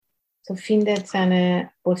So findet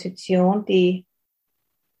seine Position, die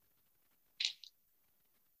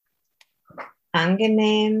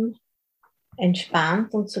angenehm,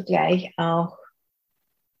 entspannt und zugleich auch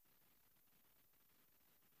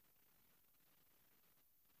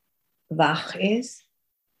wach ist.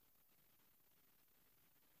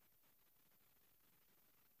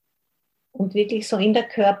 Und wirklich so in der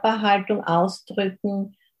Körperhaltung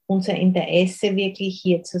ausdrücken, unser Interesse wirklich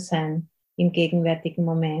hier zu sein im gegenwärtigen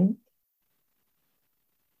Moment.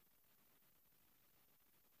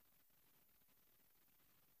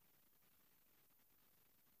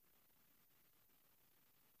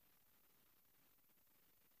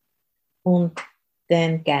 Und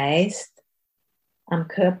den Geist am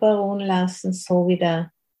Körper ruhen lassen, so wie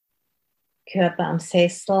der Körper am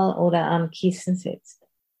Sessel oder am Kissen sitzt.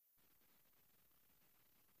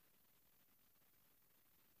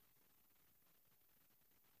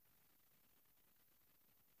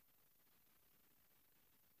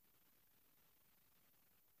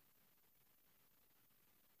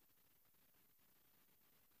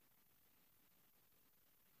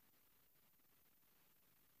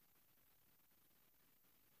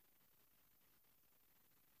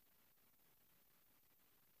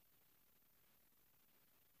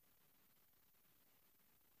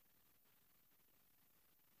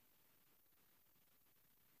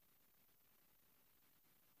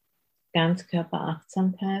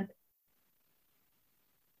 Ganzkörperachtsamkeit.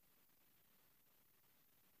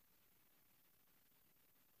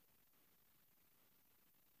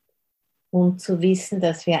 Und zu wissen,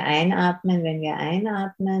 dass wir einatmen, wenn wir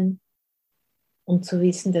einatmen. Und zu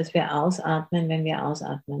wissen, dass wir ausatmen, wenn wir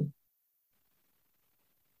ausatmen.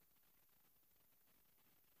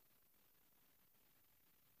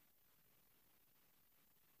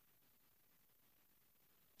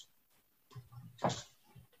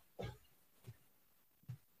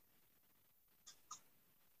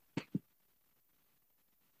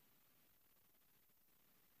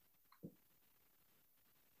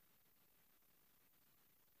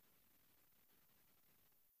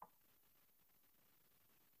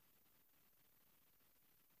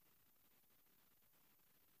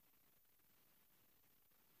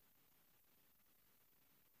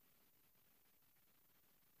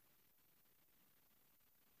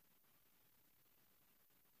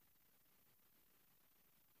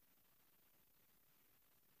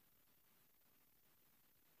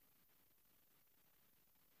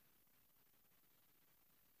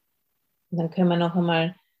 Und dann können wir noch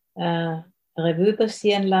einmal Revue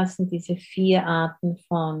passieren lassen, diese 4 Arten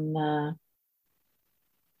von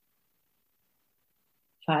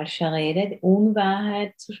falscher Rede,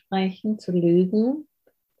 Unwahrheit zu sprechen, zu lügen.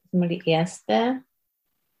 Das ist mal die erste.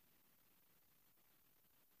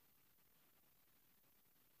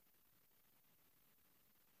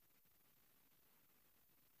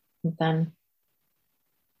 Und dann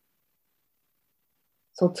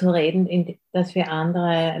so zu reden, dass wir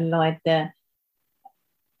andere Leute,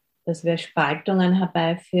 dass wir Spaltungen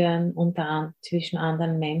herbeiführen zwischen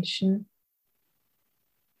anderen Menschen.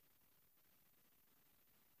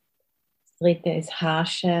 Das dritte ist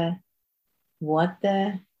harsche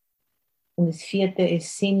Worte. Und das vierte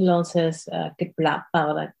ist sinnloses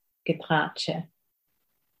Geplapper oder Getratsche.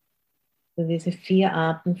 Also diese 4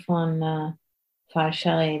 Arten von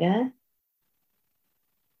falscher Rede.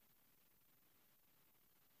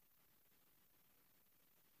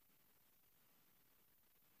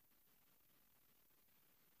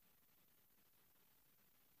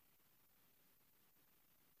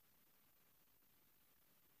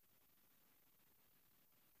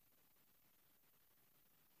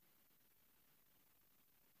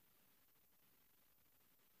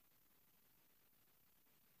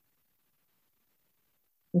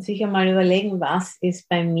 Und sich einmal überlegen, was ist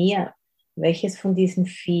bei mir, welches von diesen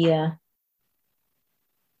 4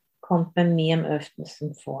 kommt bei mir am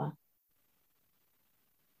öftesten vor.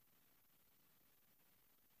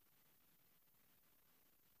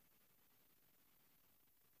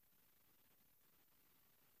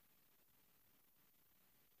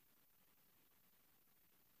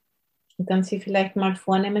 Und dann sich vielleicht mal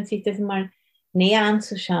vornehmen, sich das mal näher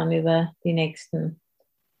anzuschauen über die nächsten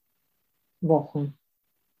Wochen.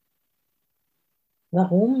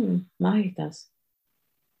 Warum mache ich das?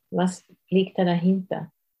 Was liegt da dahinter?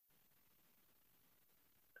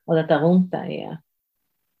 Oder darunter eher?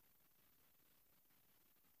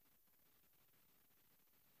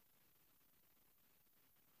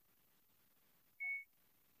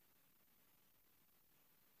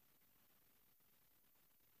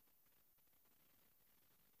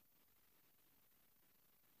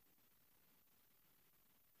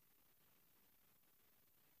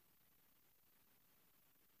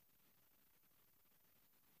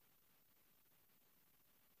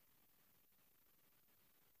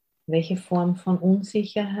 Welche Form von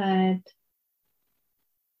Unsicherheit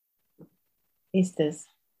ist es?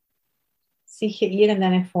 Sicher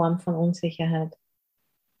irgendeine Form von Unsicherheit.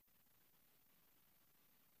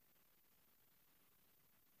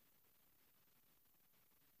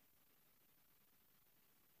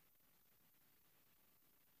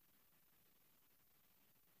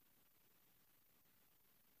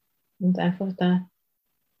 Und einfach da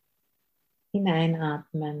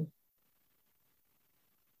hineinatmen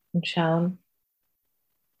und schauen,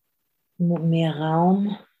 mehr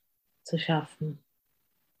Raum zu schaffen.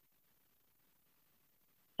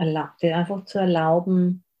 Dir einfach zu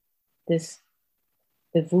erlauben, das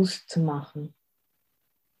bewusst zu machen.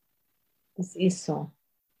 Das ist so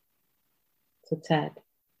zur Zeit.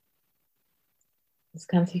 Das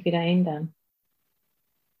kann sich wieder ändern.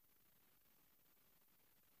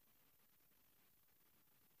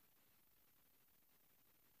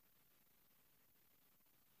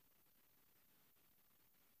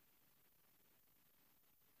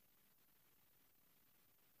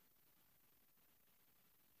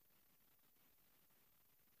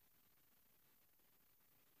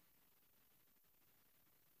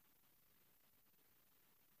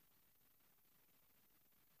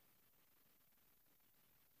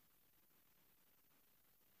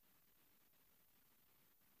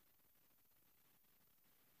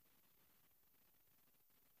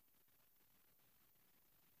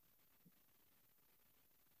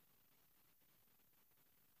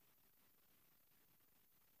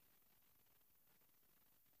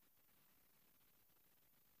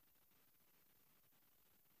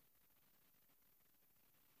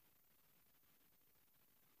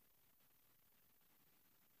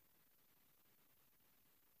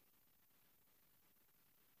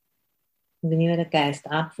 Und wenn wieder der Geist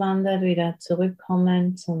abwandert, wieder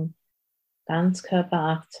zurückkommen zum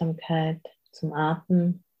Ganzkörperachtsamkeit, zum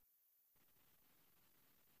Atmen.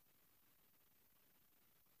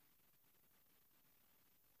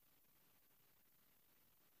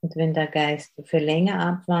 Und wenn der Geist für länger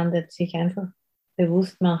abwandert, sich einfach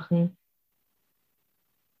bewusst machen,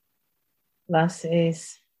 was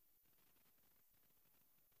ist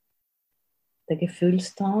der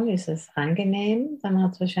Gefühlston, ist es angenehm, dann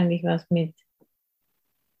hat es wahrscheinlich was mit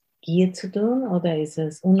Gier zu tun, oder ist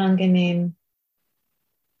es unangenehm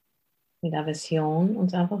mit Aversion,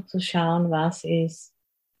 und einfach zu schauen, was ist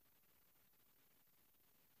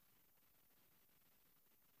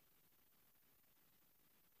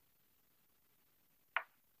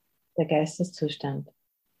der Geisteszustand.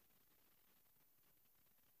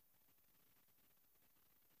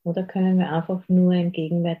 Oder können wir einfach nur im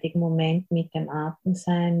gegenwärtigen Moment mit dem Atem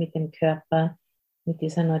sein, mit dem Körper, mit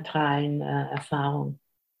dieser neutralen Erfahrung.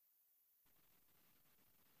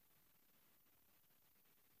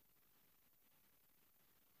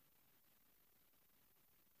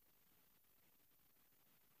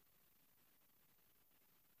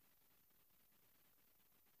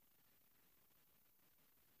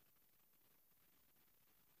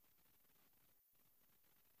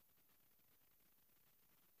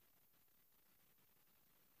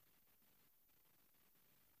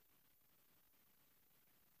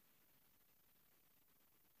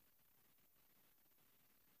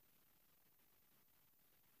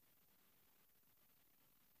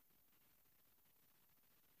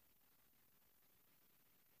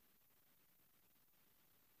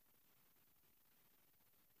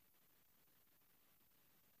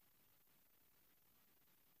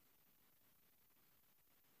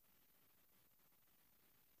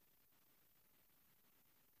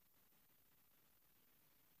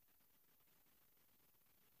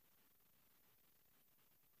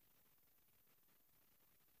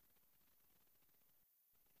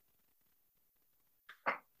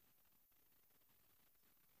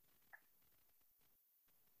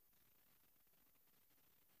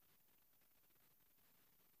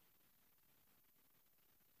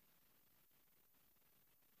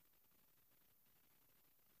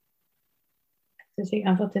 Sich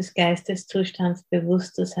einfach des Geisteszustands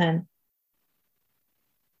bewusst zu sein.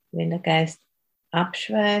 Wenn der Geist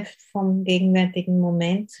abschweift vom gegenwärtigen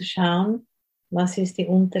Moment, zu schauen, was ist die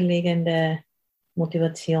unterliegende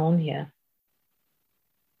Motivation hier.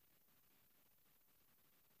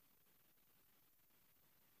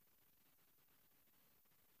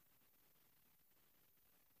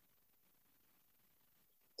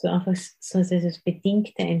 So einfach so dieses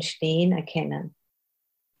bedingte Entstehen erkennen.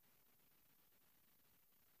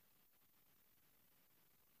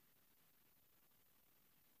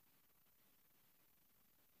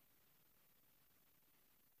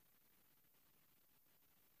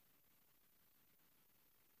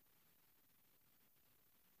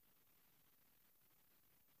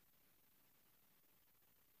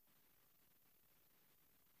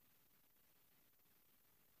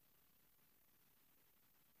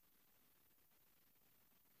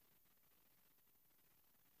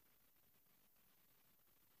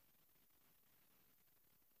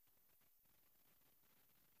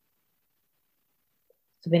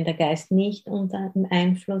 So, wenn der Geist nicht unter dem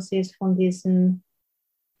Einfluss ist von diesen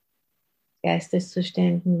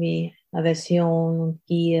Geisteszuständen wie Aversion und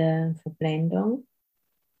Gier, Verblendung,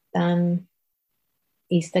 dann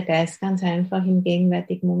ist der Geist ganz einfach im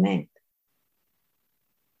gegenwärtigen Moment.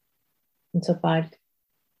 Und sobald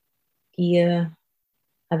Gier,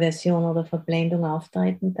 Aversion oder Verblendung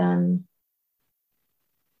auftreten, dann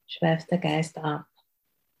schweift der Geist ab.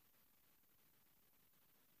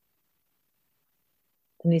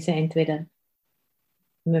 Dann ist er entweder,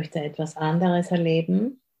 möchte etwas anderes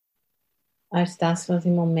erleben, als das, was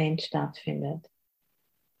im Moment stattfindet.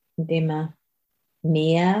 Indem er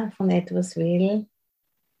mehr von etwas will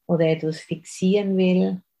oder etwas fixieren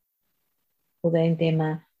will oder indem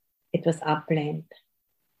er etwas ablehnt.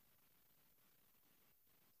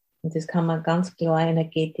 Und das kann man ganz klar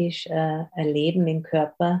energetisch erleben im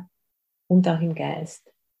Körper und auch im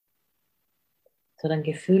Geist. So ein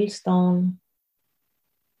Gefühlston,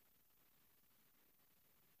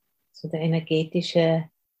 so der energetische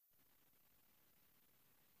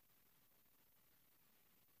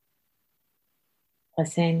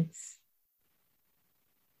Präsenz.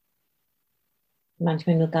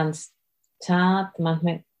 Manchmal nur ganz zart,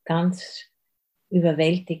 manchmal ganz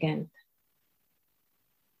überwältigend.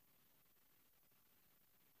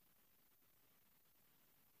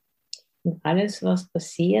 Und alles, was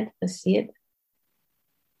passiert, passiert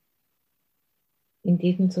in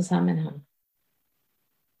diesem Zusammenhang.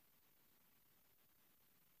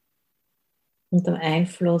 Unter dem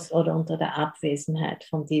Einfluss oder unter der Abwesenheit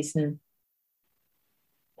von diesen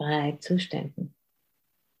 3 Zuständen.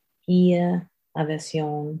 Gier,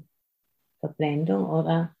 Aversion, Verblendung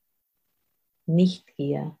oder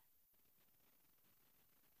Nicht-Gier,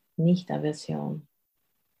 Nicht-Aversion,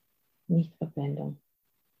 Nicht-Verblendung.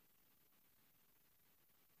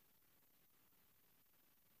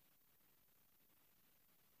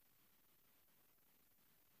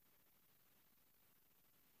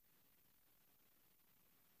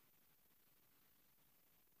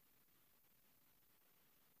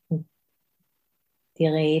 Die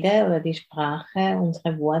Rede oder die Sprache,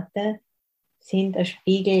 unsere Worte sind ein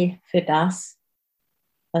Spiegel für das,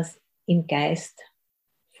 was im Geist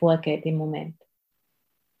vorgeht im Moment.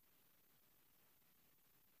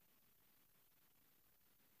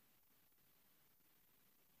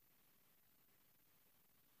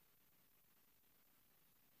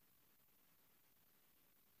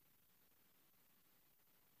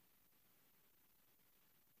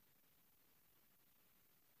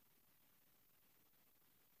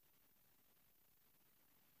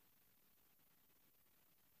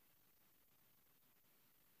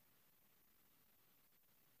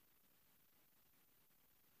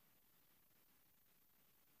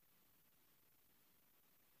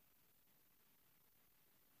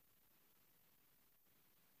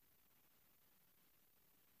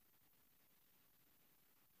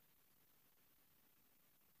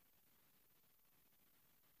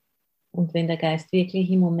 Und wenn der Geist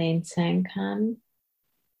wirklich im Moment sein kann,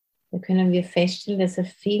 dann können wir feststellen, dass er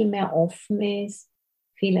viel mehr offen ist,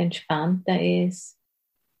 viel entspannter ist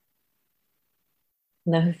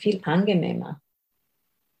und auch viel angenehmer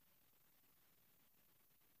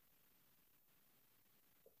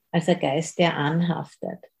als der Geist, der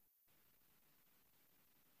anhaftet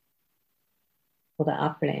oder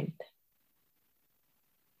ablehnt.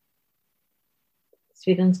 Es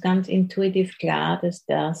wird uns ganz intuitiv klar, dass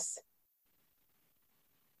das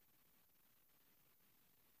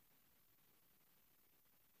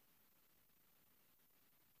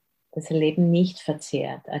Leben nicht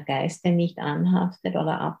verzehrt. Ein Geist, der nicht anhaftet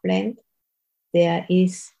oder ablehnt, der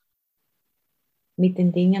ist mit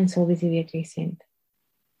den Dingen so, wie sie wirklich sind.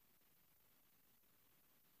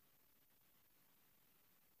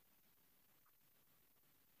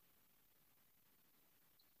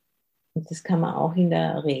 Und das kann man auch in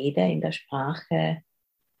der Rede, in der Sprache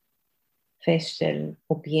feststellen,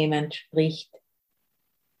 ob jemand spricht,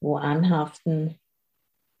 wo Anhaften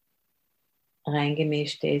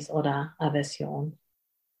reingemischt ist oder Aversion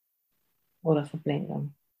oder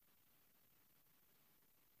Verblendung.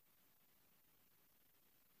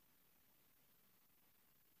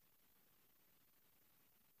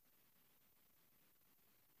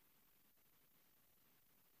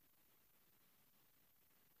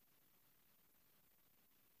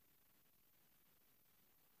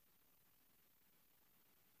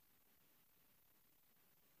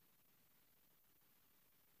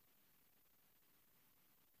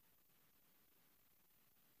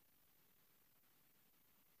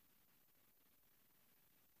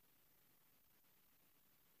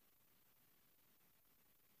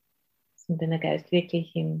 Und wenn der Geist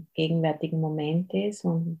wirklich im gegenwärtigen Moment ist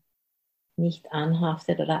und nicht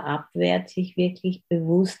anhaftet oder abwehrt, sich wirklich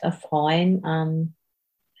bewusst erfreuen an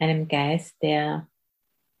einem Geist, der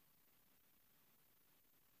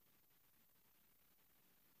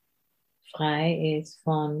frei ist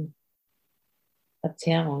von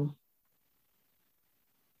Verzerrung.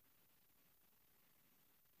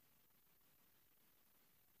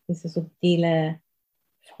 Diese subtile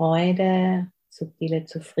Freude, subtile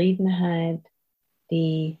Zufriedenheit,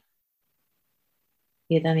 die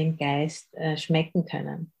wir dann im Geist schmecken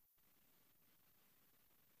können.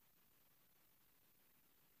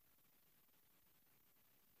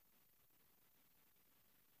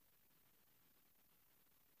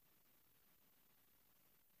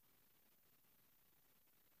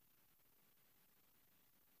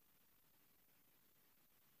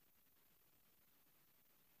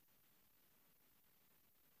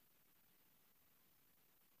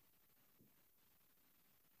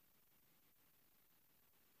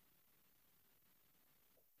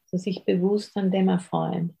 So sich bewusst an dem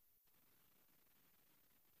erfreuen.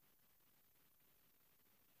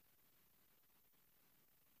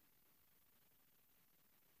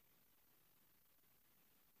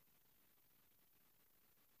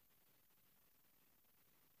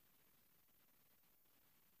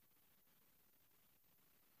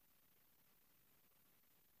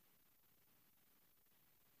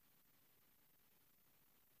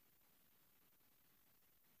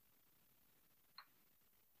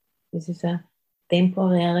 Das ist eine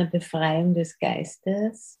temporäre Befreiung des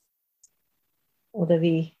Geistes. Oder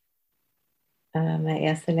wie mein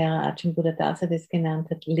erster Lehrer Ajahn Buddhadasa das genannt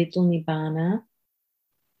hat, Little Nibbana.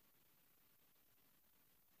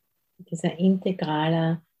 Dieser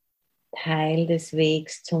integraler Teil des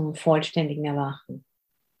Wegs zum vollständigen Erwachen.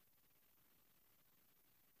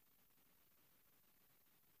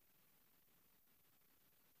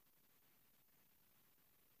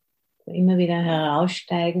 So immer wieder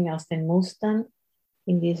heraussteigen aus den Mustern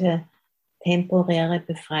in diese temporäre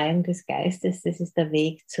Befreiung des Geistes. Das ist der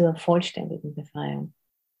Weg zur vollständigen Befreiung.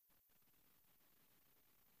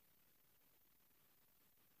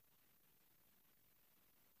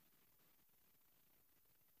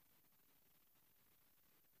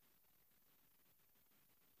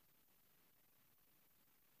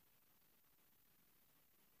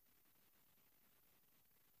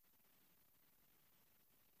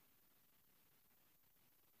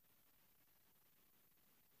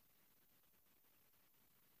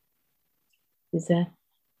 Diese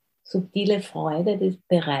subtile Freude, das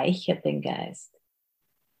bereichert den Geist.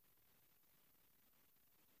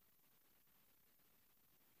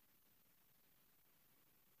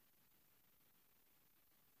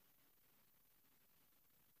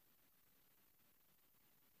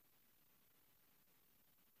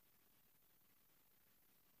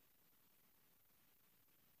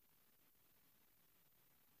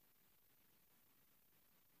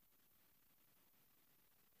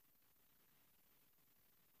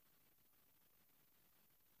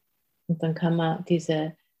 Und dann kann man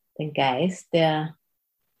den Geist, der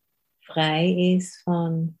frei ist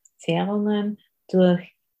von Zerrungen,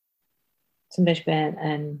 durch zum Beispiel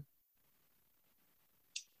ein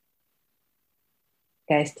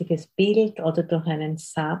geistiges Bild oder durch einen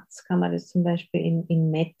Satz, kann man das zum Beispiel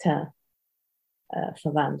in Metta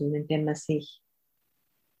verwandeln, indem man sich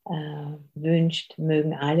wünscht,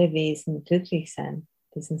 mögen alle Wesen glücklich sein,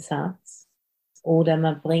 diesen Satz. Oder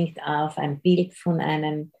man bringt auf ein Bild von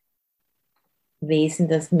einem Wesen,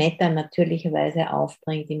 das Metta natürlicherweise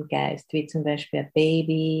aufbringt im Geist, wie zum Beispiel ein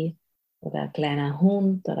Baby oder ein kleiner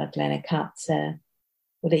Hund oder eine kleine Katze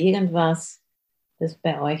oder irgendwas, das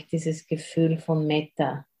bei euch dieses Gefühl von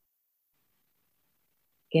Metta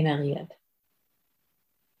generiert.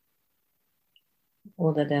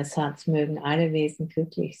 Oder der Satz, mögen alle Wesen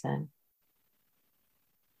glücklich sein.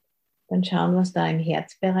 Dann schauen, was da im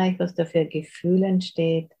Herzbereich, was da für ein Gefühl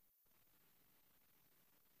entsteht.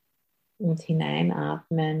 Und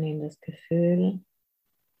hineinatmen in das Gefühl.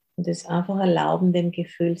 Und es einfach erlauben, dem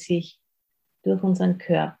Gefühl sich durch unseren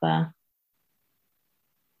Körper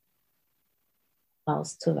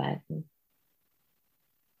auszuweiten.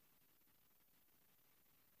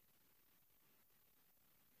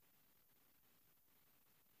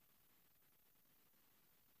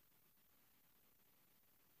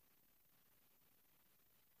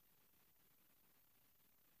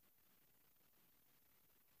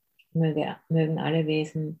 Mögen alle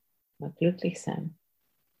Wesen mal glücklich sein.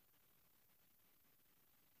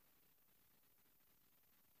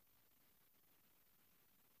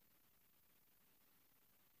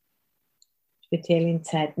 speziell in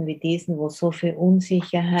Zeiten wie diesen, wo so viel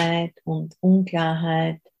Unsicherheit und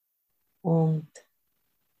Unklarheit und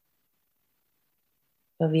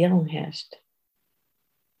Verwirrung herrscht,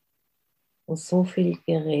 wo so viel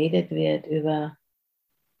geredet wird über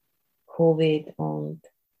Covid und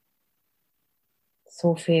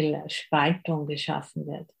so viel Spaltung geschaffen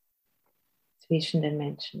wird zwischen den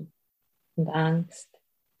Menschen und Angst.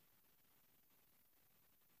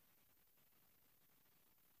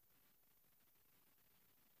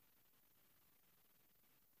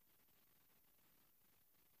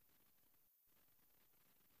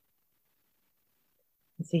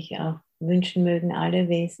 Und sich auch wünschen mögen, alle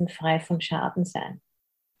Wesen frei von Schaden sein.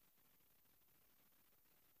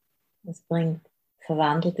 Das bringt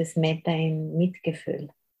verwandeltes Metta in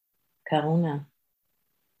Mitgefühl, Karuna.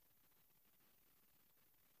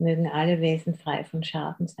 Mögen alle Wesen frei von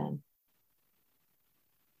Schaden sein.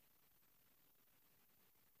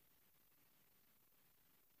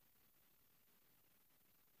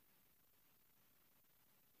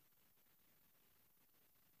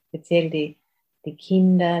 Speziell die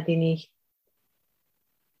Kinder, die nicht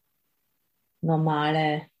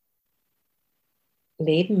normale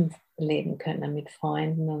Leben leben können, mit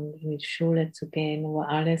Freunden und mit Schule zu gehen, wo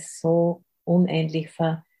alles so unendlich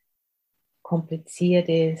verkompliziert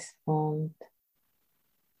ist und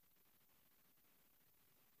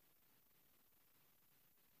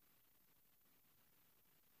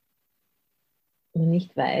man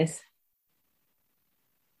nicht weiß,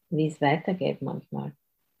 wie es weitergeht manchmal.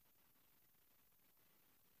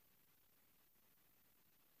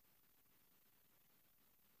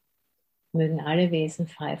 Mögen alle Wesen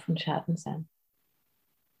frei von Schaden sein.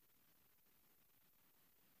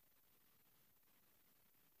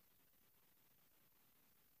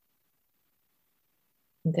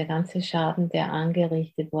 Und der ganze Schaden, der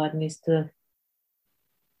angerichtet worden ist durch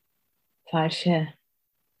falsche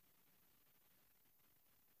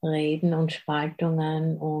Reden und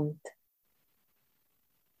Spaltungen und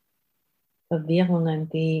Verwirrungen,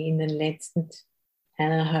 die in den letzten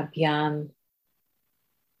 1,5 Jahren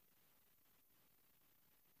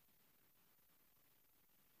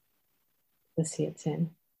passiert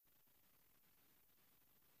sind.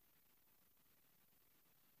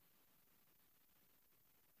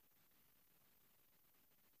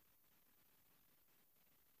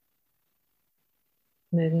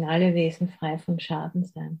 Mögen alle Wesen frei von Schaden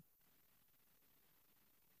sein.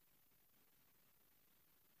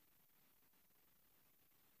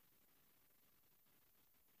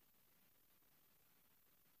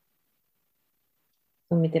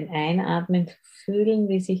 So mit dem Einatmen fühlen,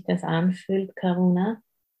 wie sich das anfühlt, Karuna,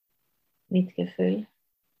 Mitgefühl.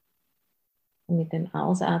 Und mit dem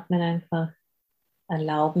Ausatmen einfach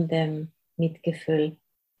erlauben, dem Mitgefühl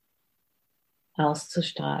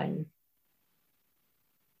auszustrahlen.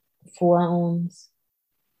 Vor uns,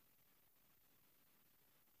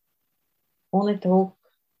 ohne Druck.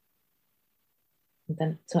 Und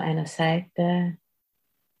dann zu einer Seite,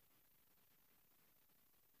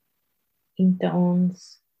 hinter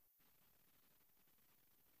uns,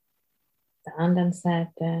 der anderen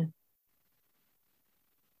Seite,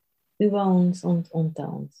 über uns und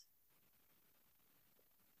unter uns.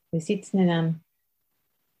 Wir sitzen in einem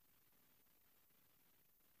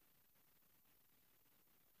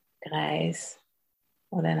Kreis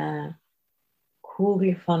oder in einer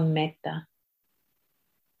Kugel von Metta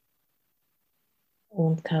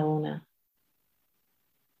und Karuna.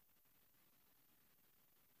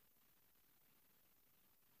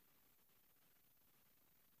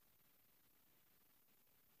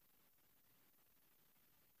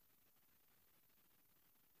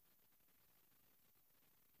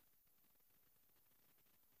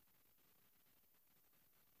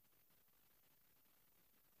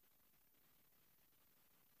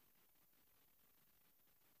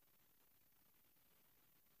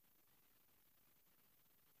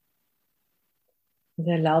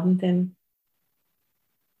 Wir erlauben dem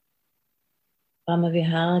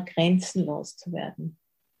Vihara grenzenlos zu werden.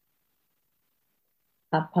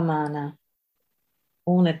 Apamana,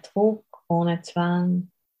 ohne Druck, ohne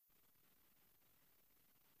Zwang.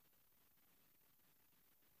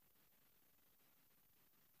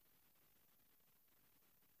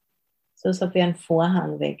 So als ob wir einen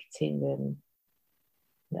Vorhang wegziehen würden.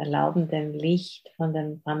 Und erlauben dem Licht von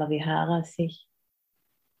dem Vihara sich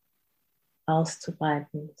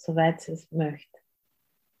auszubreiten, soweit es möchte.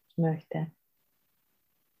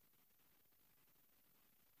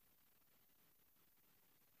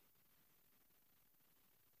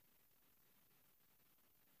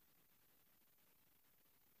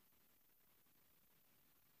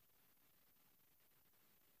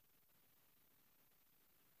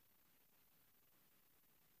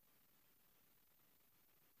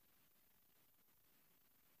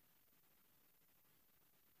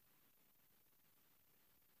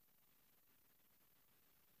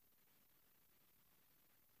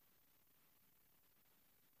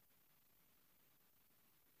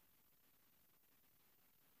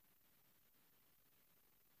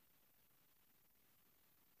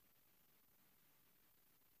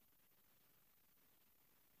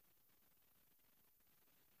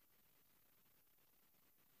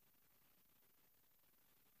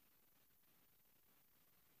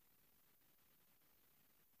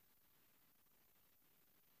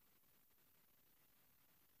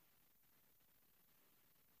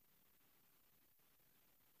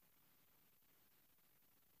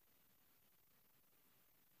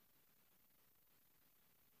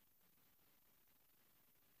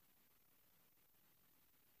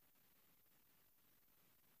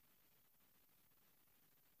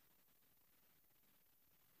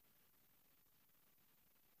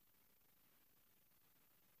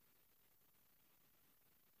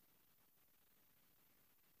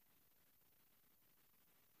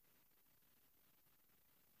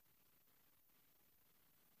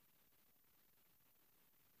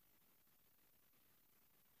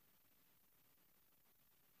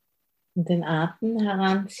 Und den Atem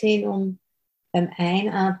heranziehen, um beim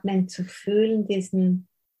Einatmen zu fühlen, diesen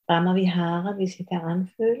Brahma-Vihara, wie sich der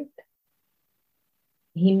anfühlt.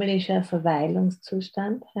 Himmlischer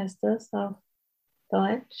Verweilungszustand heißt das auf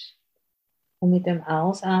Deutsch. Und mit dem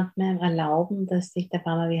Ausatmen erlauben, dass sich der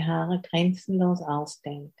Brahma-Vihara grenzenlos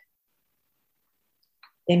ausdehnt.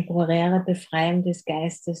 Temporäre Befreiung des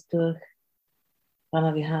Geistes durch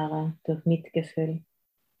Brahma-Vihara, durch Mitgefühl.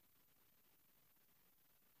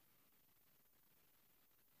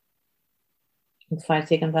 Und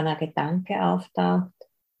falls irgendwann ein Gedanke auftaucht,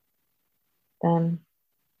 dann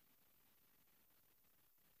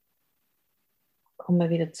kommen wir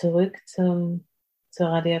wieder zurück zur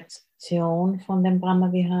Radiation von dem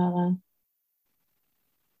Brahma-Vihara.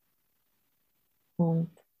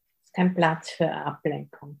 Und es ist kein Platz für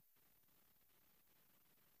Ablenkung.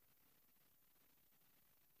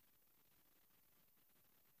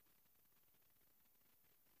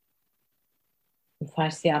 Und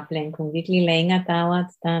falls die Ablenkung wirklich länger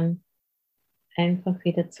dauert, dann einfach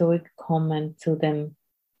wieder zurückkommen zu dem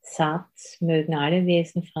Satz, mögen alle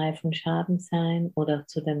Wesen frei von Schaden sein, oder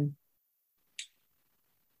zu dem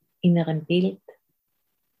inneren Bild.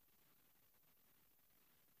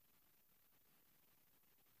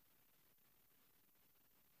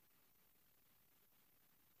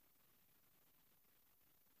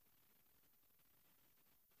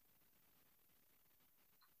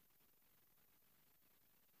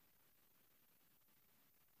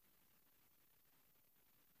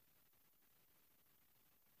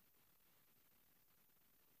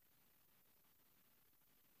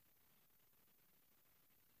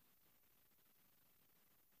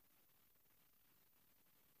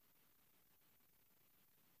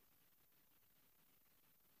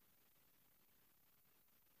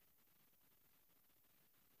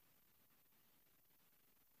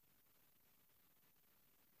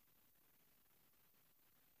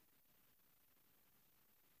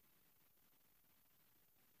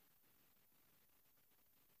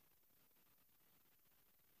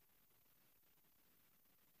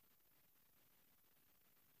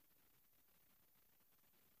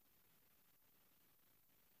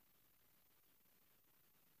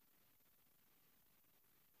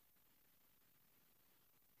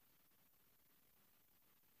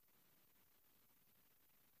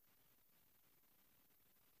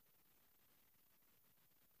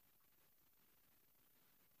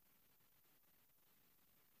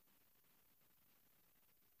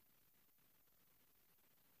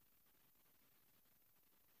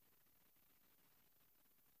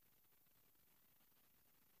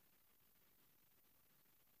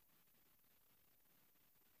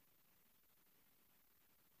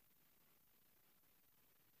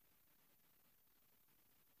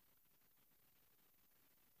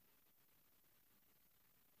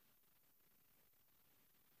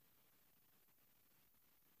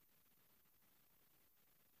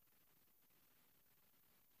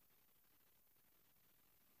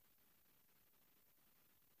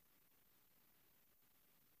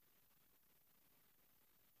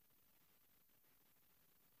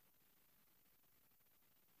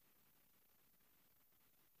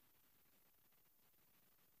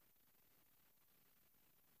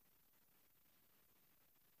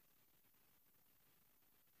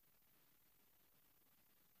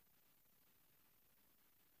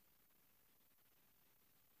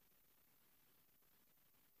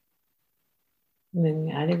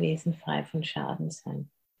 Mögen alle Wesen frei von Schaden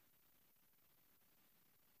sein.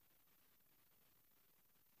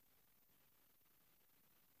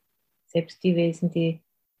 Selbst die Wesen, die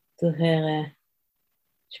durch ihre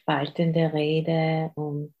spaltende Rede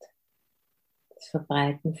und das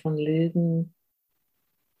Verbreiten von Lügen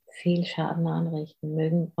viel Schaden anrichten,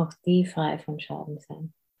 mögen auch die frei von Schaden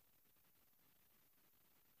sein.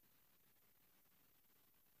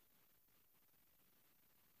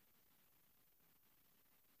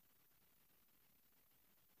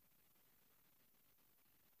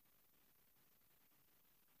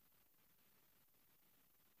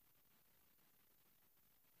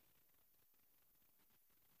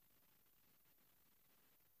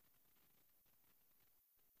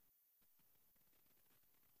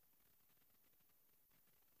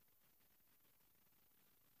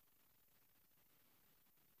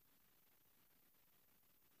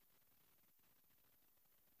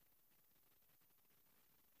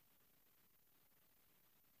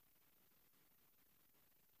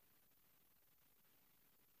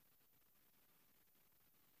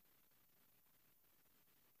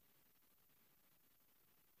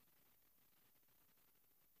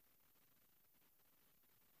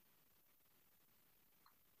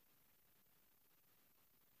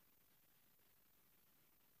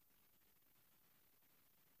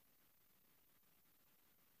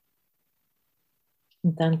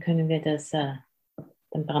 Und dann können wir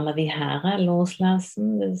den Brahma Vihara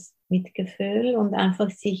loslassen, das Mitgefühl, und einfach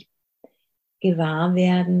sich gewahr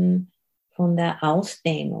werden von der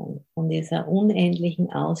Ausdehnung, von dieser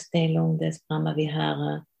unendlichen Ausdehnung des Brahma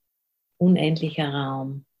Vihara, unendlicher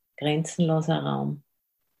Raum, grenzenloser Raum,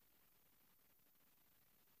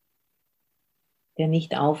 der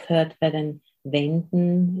nicht aufhört bei den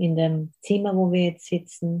Wänden in dem Zimmer, wo wir jetzt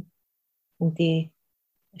sitzen, und die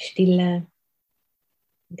Stille,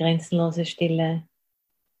 grenzenlose Stille,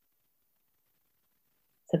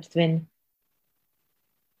 selbst wenn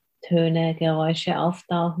Töne, Geräusche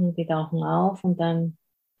auftauchen, die tauchen auf und dann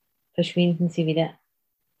verschwinden sie wieder,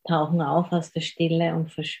 tauchen auf aus der Stille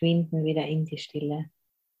und verschwinden wieder in die Stille.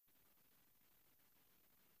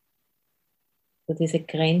 So diese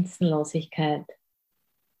Grenzenlosigkeit,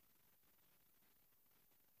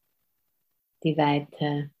 die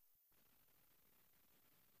Weite,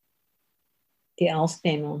 die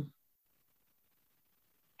Ausdehnung.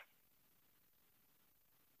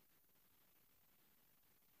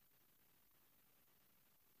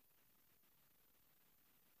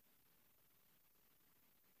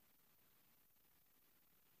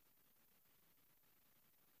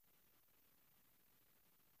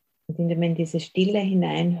 Und indem wir in diese Stille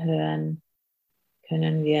hineinhören,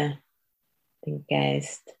 können wir den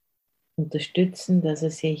Geist unterstützen, dass er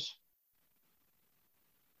sich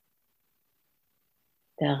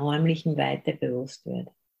der räumlichen Weite bewusst wird.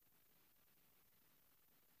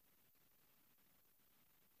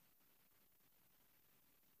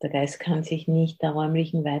 Der Geist kann sich nicht der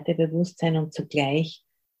räumlichen Weite bewusst sein und zugleich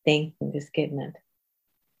denken. Das geht nicht.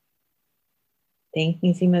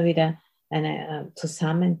 Denken ist immer wieder ein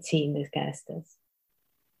Zusammenziehen des Geistes.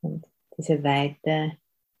 Und diese Weite,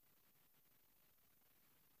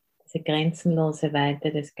 diese grenzenlose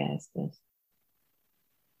Weite des Geistes.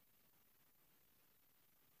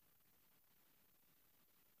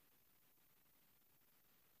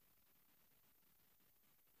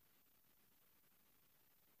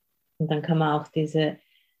 Und dann kann man auch diese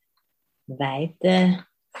Weite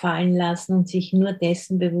fallen lassen und sich nur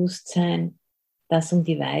dessen bewusst sein, dass um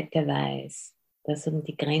die Weite weiß, dass um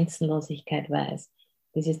die Grenzenlosigkeit weiß.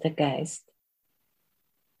 Das ist der Geist.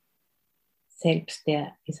 Selbst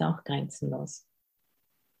der ist auch grenzenlos.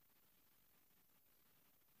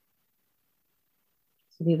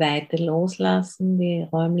 So die Weite loslassen, die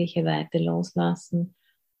räumliche Weite loslassen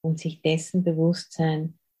und sich dessen bewusst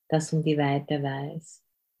sein, dass um die Weite weiß.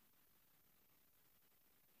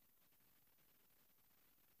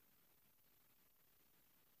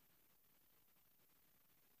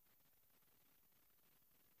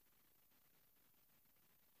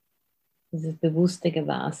 Dieses bewusste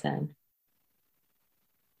Gewahrsein.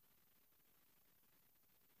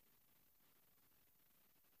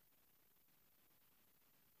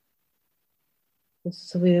 Das ist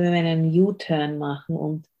so, wie wenn wir einen U-Turn machen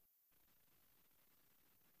und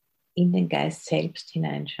in den Geist selbst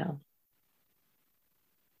hineinschauen.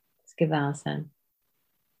 Das Gewahrsein.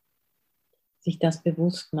 Sich das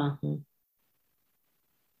bewusst machen.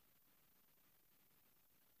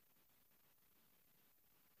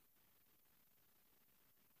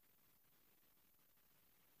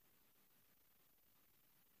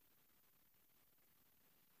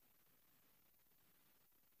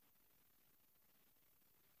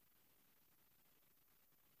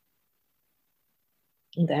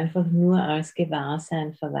 Und einfach nur als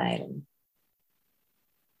Gewahrsein verweilen.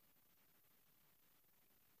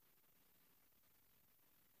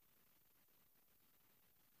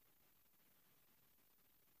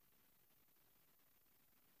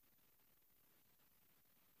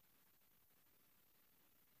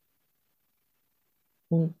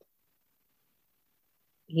 Und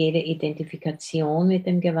jede Identifikation mit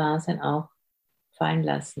dem Gewahrsein auch fallen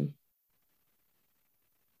lassen.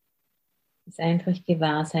 Es ist einfach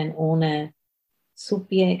Gewahrsein ohne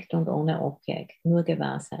Subjekt und ohne Objekt, nur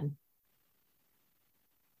Gewahrsein.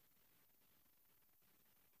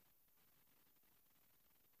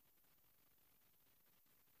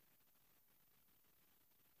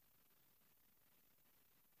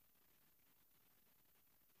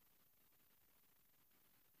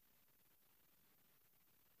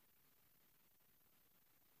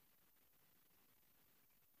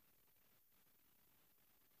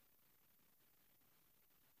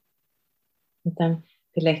 Und dann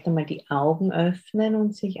vielleicht einmal die Augen öffnen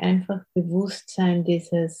und sich einfach bewusst sein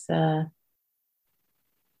dieses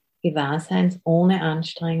Gewahrseins ohne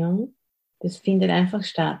Anstrengung. Das findet einfach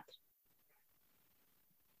statt.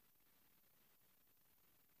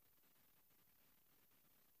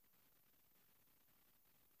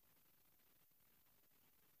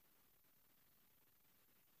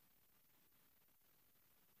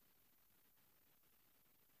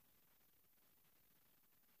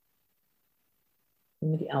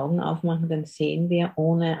 Wenn wir die Augen aufmachen, dann sehen wir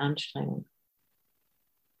ohne Anstrengung.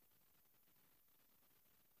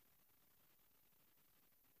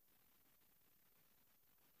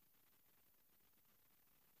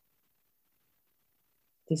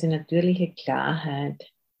 Diese natürliche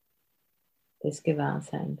Klarheit des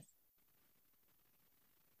Gewahrseins.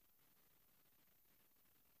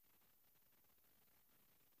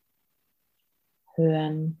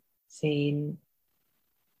 Hören, sehen,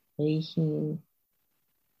 riechen,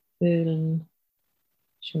 fühlen,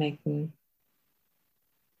 schmecken,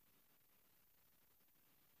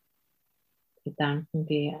 Gedanken,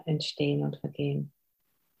 die entstehen und vergehen.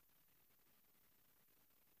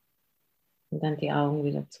 Und dann die Augen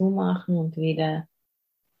wieder zumachen und wieder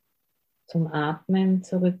zum Atmen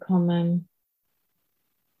zurückkommen.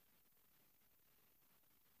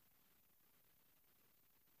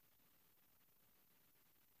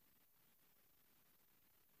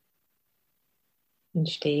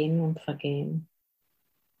 Entstehen und vergehen.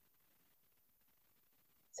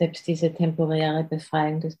 Selbst diese temporäre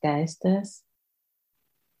Befreiung des Geistes,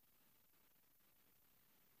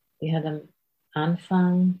 die hat am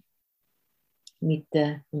Anfang,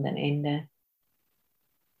 Mitte und ein Ende.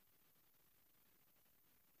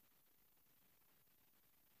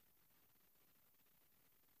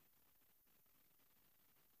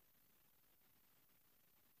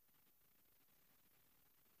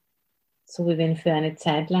 So wie wenn für eine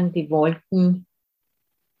Zeit lang die Wolken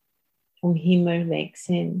vom Himmel weg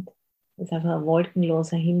sind. Es ist einfach ein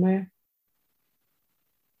wolkenloser Himmel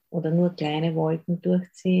oder nur kleine Wolken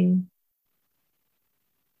durchziehen.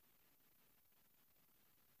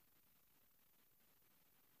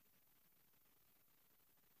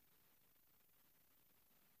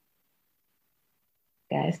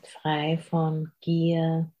 Geist frei von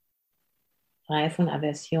Gier, frei von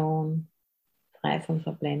Aversion, frei von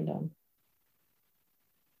Verblendung.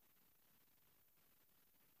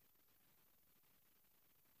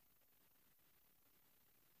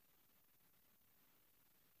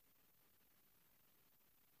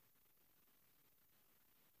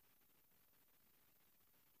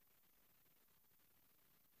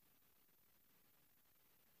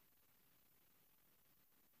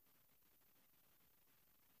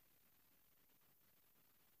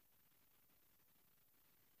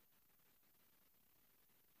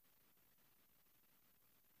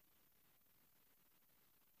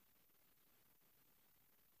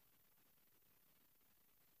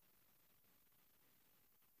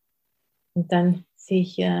 Und dann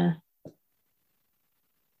sich den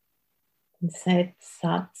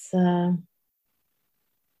Satz zu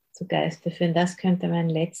Geiste führen, das könnte mein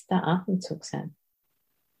letzter Atemzug sein.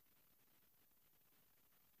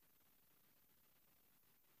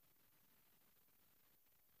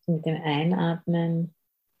 Mit dem Einatmen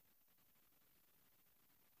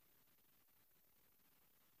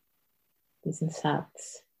diesen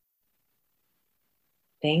Satz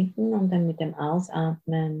denken und dann mit dem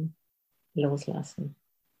Ausatmen loslassen,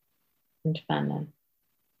 entspannen.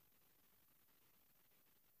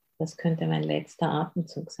 Das könnte mein letzter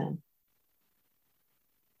Atemzug sein.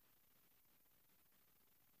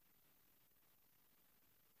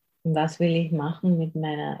 Und was will ich machen mit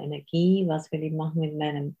meiner Energie? Was will ich machen mit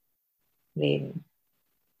meinem Leben?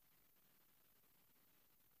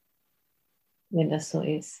 Wenn das so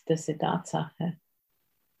ist, das ist die Tatsache.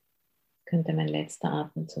 Könnte mein letzter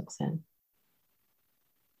Atemzug sein.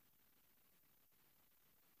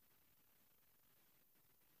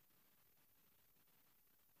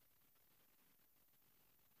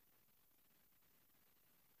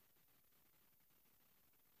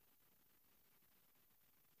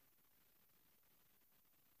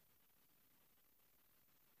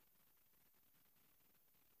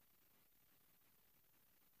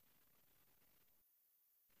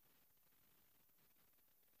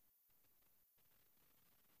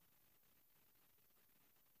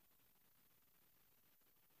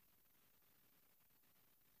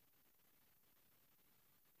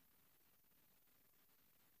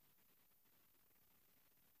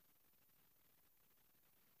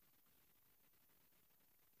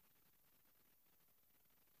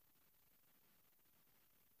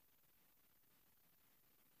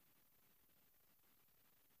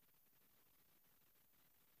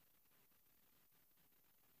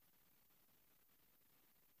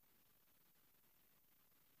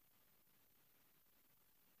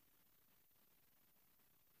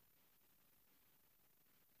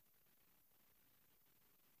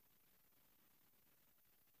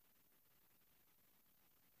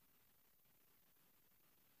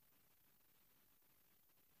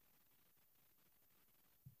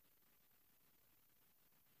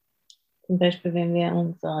 Zum Beispiel, wenn wir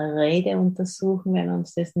unsere Rede untersuchen, wenn wir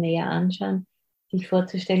uns das näher anschauen, sich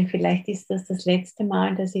vorzustellen, vielleicht ist das das letzte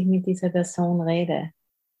Mal, dass ich mit dieser Person rede.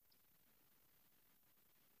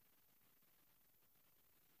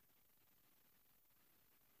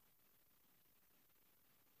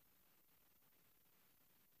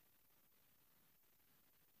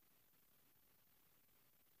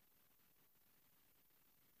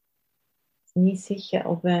 Ist nie sicher,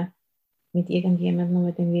 ob wir mit irgendjemandem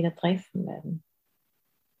mit dem wieder treffen werden.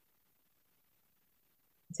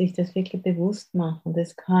 Sich das wirklich bewusst machen,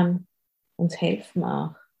 das kann uns helfen,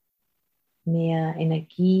 auch mehr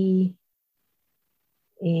Energie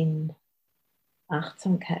in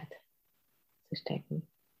Achtsamkeit zu stecken,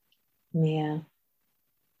 mehr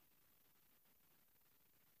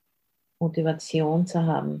Motivation zu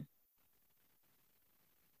haben,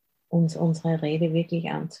 uns unsere Rede wirklich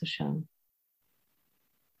anzuschauen.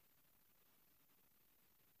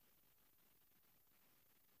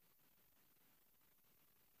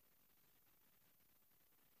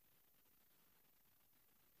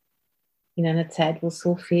 In einer Zeit, wo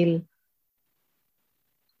so viel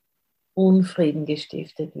Unfrieden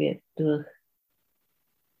gestiftet wird durch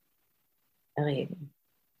Reden.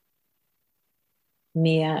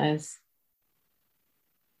 Mehr als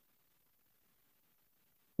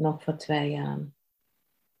noch vor 2 Jahren.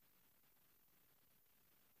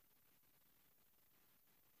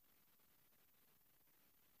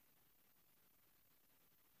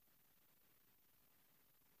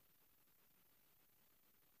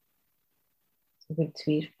 So viel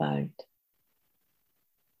Zwiespalt.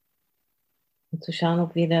 Und zu schauen,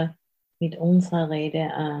 ob wir da mit unserer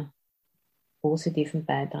Rede einen positiven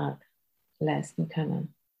Beitrag leisten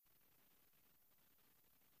können.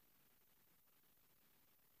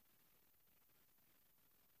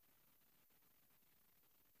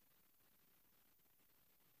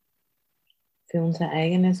 Für unser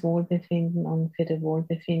eigenes Wohlbefinden und für das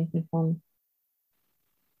Wohlbefinden von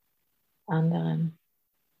anderen.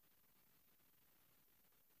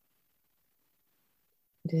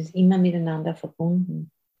 Und das ist immer miteinander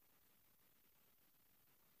verbunden.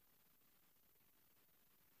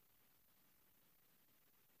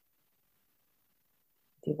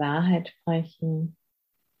 Die Wahrheit sprechen,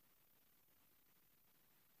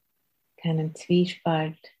 keinen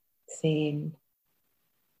Zwiespalt sehen,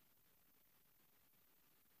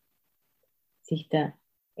 sich der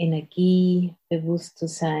Energie bewusst zu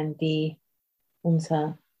sein, die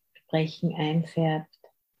unser Sprechen einfärbt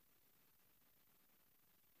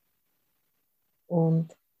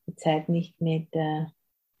und die Zeit nicht mit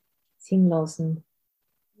sinnlosen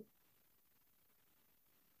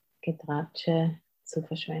Getratsche zu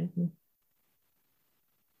verschwenden.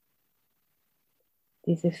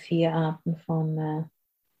 Diese 4 Arten von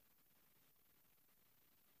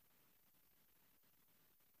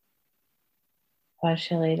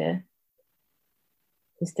falscher Rede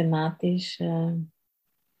systematisch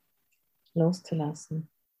loszulassen.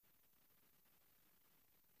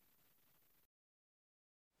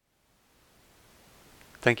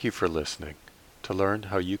 Thank you for listening. To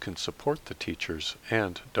learn how you can support the teachers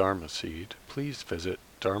and Dharma Seed, please visit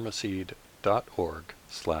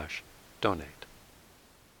dharmaseed.org/donate.